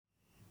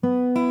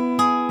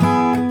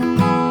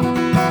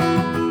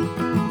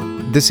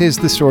This is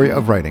the story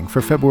of writing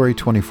for February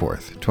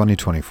 24th,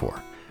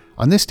 2024.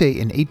 On this day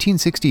in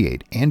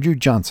 1868, Andrew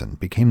Johnson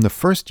became the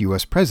first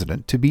U.S.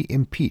 president to be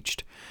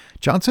impeached.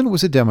 Johnson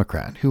was a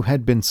Democrat who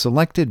had been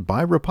selected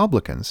by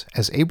Republicans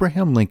as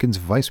Abraham Lincoln's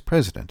vice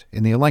president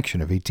in the election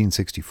of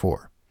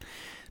 1864.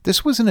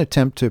 This was an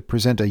attempt to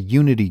present a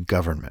unity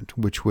government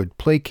which would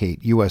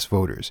placate U.S.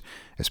 voters,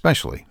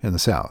 especially in the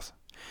South.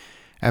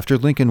 After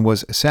Lincoln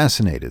was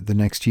assassinated the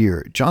next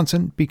year,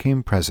 Johnson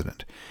became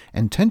president,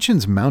 and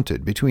tensions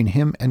mounted between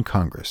him and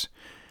Congress.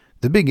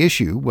 The big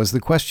issue was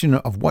the question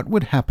of what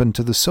would happen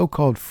to the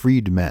so-called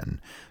freed men,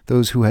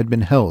 those who had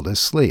been held as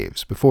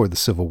slaves before the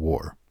Civil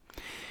War.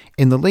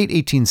 In the late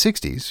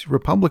 1860s,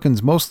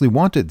 Republicans mostly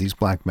wanted these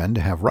black men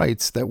to have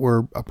rights that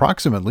were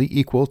approximately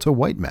equal to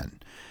white men.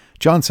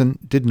 Johnson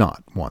did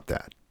not want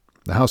that.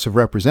 The House of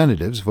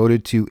Representatives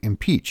voted to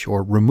impeach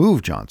or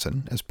remove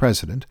Johnson as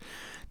president.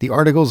 The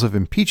articles of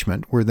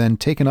impeachment were then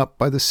taken up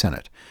by the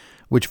Senate,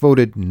 which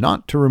voted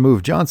not to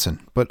remove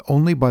Johnson, but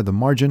only by the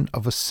margin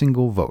of a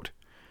single vote.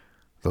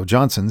 Though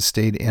Johnson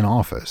stayed in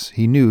office,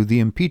 he knew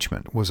the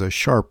impeachment was a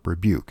sharp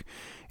rebuke,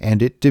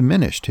 and it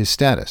diminished his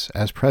status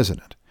as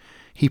president.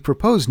 He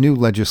proposed new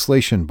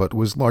legislation but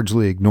was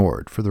largely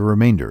ignored for the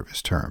remainder of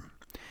his term.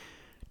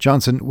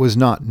 Johnson was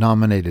not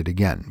nominated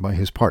again by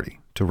his party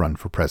to run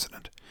for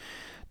president.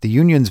 The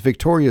Union's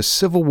victorious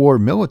Civil War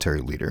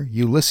military leader,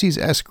 Ulysses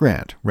S.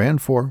 Grant, ran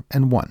for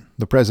and won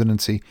the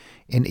presidency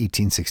in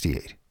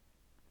 1868.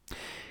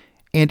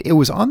 And it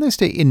was on this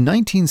day in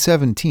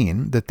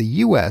 1917 that the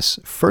U.S.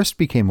 first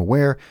became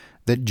aware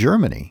that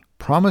Germany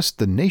promised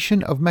the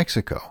nation of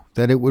Mexico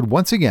that it would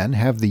once again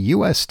have the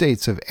U.S.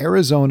 states of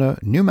Arizona,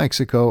 New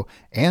Mexico,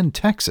 and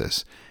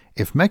Texas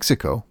if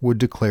Mexico would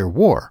declare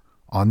war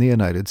on the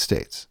United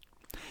States.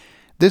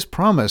 This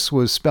promise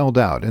was spelled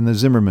out in the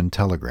Zimmermann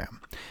telegram,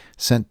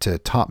 sent to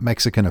top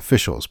Mexican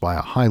officials by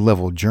a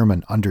high-level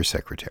German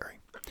undersecretary.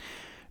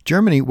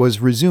 Germany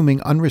was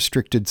resuming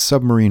unrestricted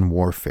submarine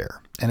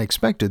warfare and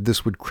expected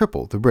this would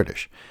cripple the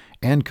British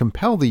and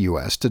compel the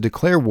U.S. to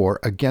declare war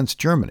against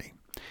Germany.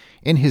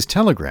 In his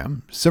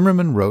telegram,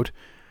 Zimmermann wrote,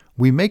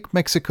 "We make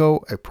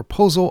Mexico a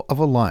proposal of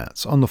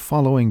alliance on the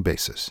following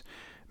basis: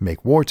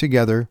 make war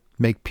together,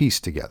 make peace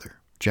together,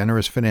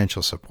 generous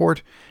financial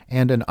support,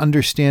 and an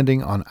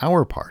understanding on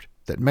our part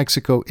that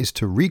Mexico is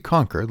to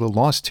reconquer the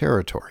lost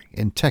territory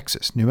in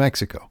Texas, New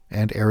Mexico,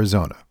 and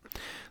Arizona.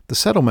 The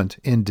settlement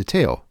in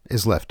detail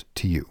is left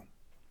to you."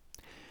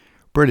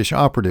 British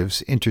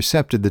operatives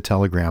intercepted the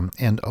telegram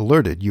and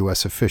alerted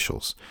U.S.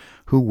 officials,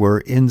 who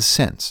were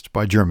incensed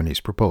by Germany's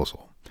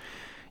proposal.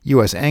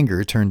 U.S.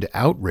 anger turned to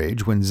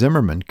outrage when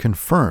Zimmermann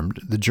confirmed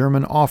the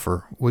German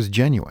offer was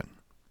genuine.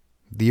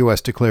 The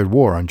U.S. declared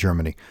war on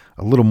Germany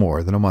a little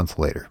more than a month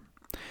later.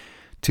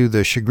 To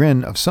the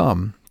chagrin of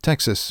some,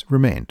 Texas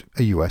remained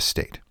a U.S.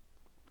 state.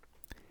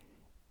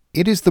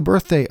 It is the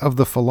birthday of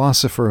the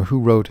philosopher who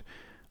wrote,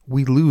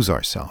 "We lose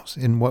ourselves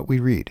in what we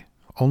read,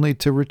 only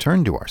to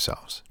return to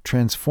ourselves,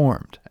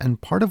 transformed and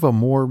part of a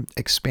more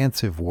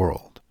expansive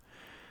world."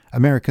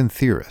 American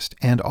theorist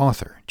and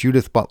author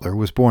Judith Butler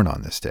was born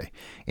on this day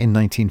in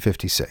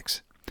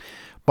 1956.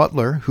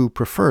 Butler, who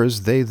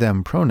prefers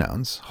they-them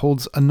pronouns,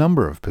 holds a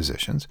number of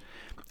positions.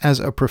 As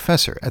a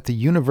professor at the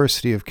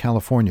University of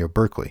California,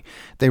 Berkeley,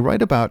 they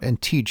write about and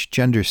teach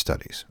gender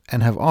studies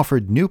and have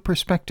offered new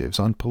perspectives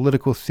on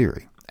political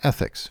theory,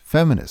 ethics,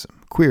 feminism,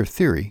 queer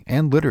theory,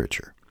 and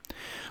literature.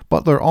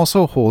 Butler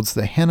also holds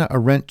the Hannah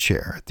Arendt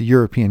Chair at the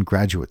European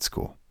Graduate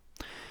School.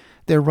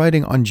 Their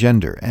writing on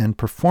gender and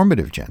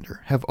performative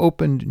gender have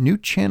opened new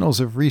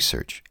channels of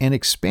research and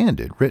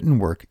expanded written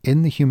work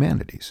in the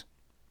humanities.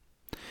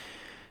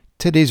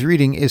 Today's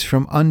reading is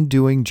from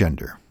Undoing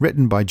Gender,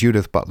 written by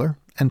Judith Butler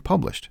and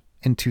published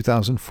in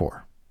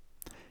 2004.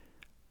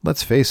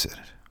 Let's face it,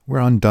 we're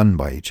undone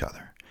by each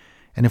other.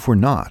 And if we're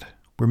not,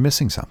 we're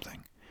missing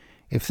something.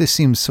 If this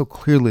seems so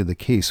clearly the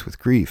case with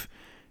grief,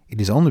 it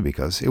is only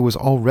because it was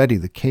already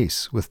the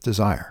case with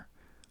desire.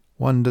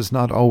 One does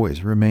not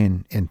always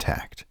remain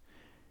intact.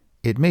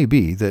 It may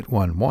be that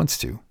one wants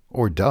to,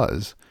 or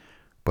does,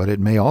 but it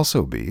may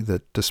also be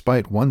that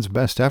despite one's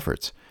best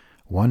efforts,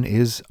 one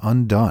is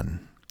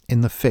undone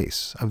in the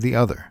face of the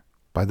other,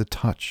 by the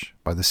touch,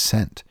 by the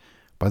scent,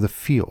 by the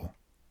feel,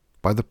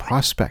 by the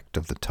prospect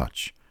of the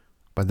touch,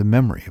 by the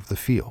memory of the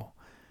feel.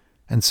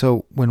 And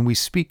so when we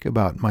speak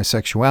about my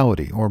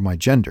sexuality or my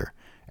gender,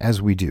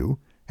 as we do,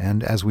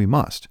 and as we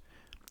must,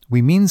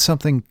 we mean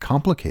something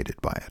complicated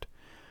by it.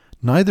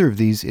 Neither of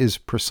these is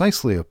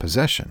precisely a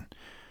possession,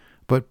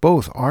 but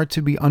both are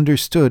to be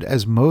understood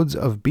as modes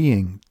of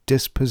being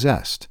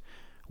dispossessed,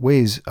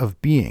 ways of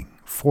being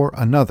for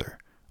another,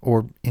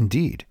 or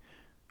indeed,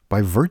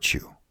 by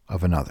virtue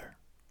of another.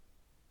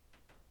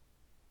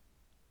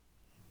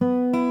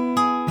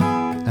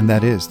 And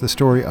that is the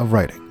story of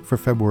writing for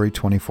February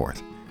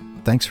 24th.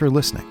 Thanks for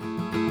listening.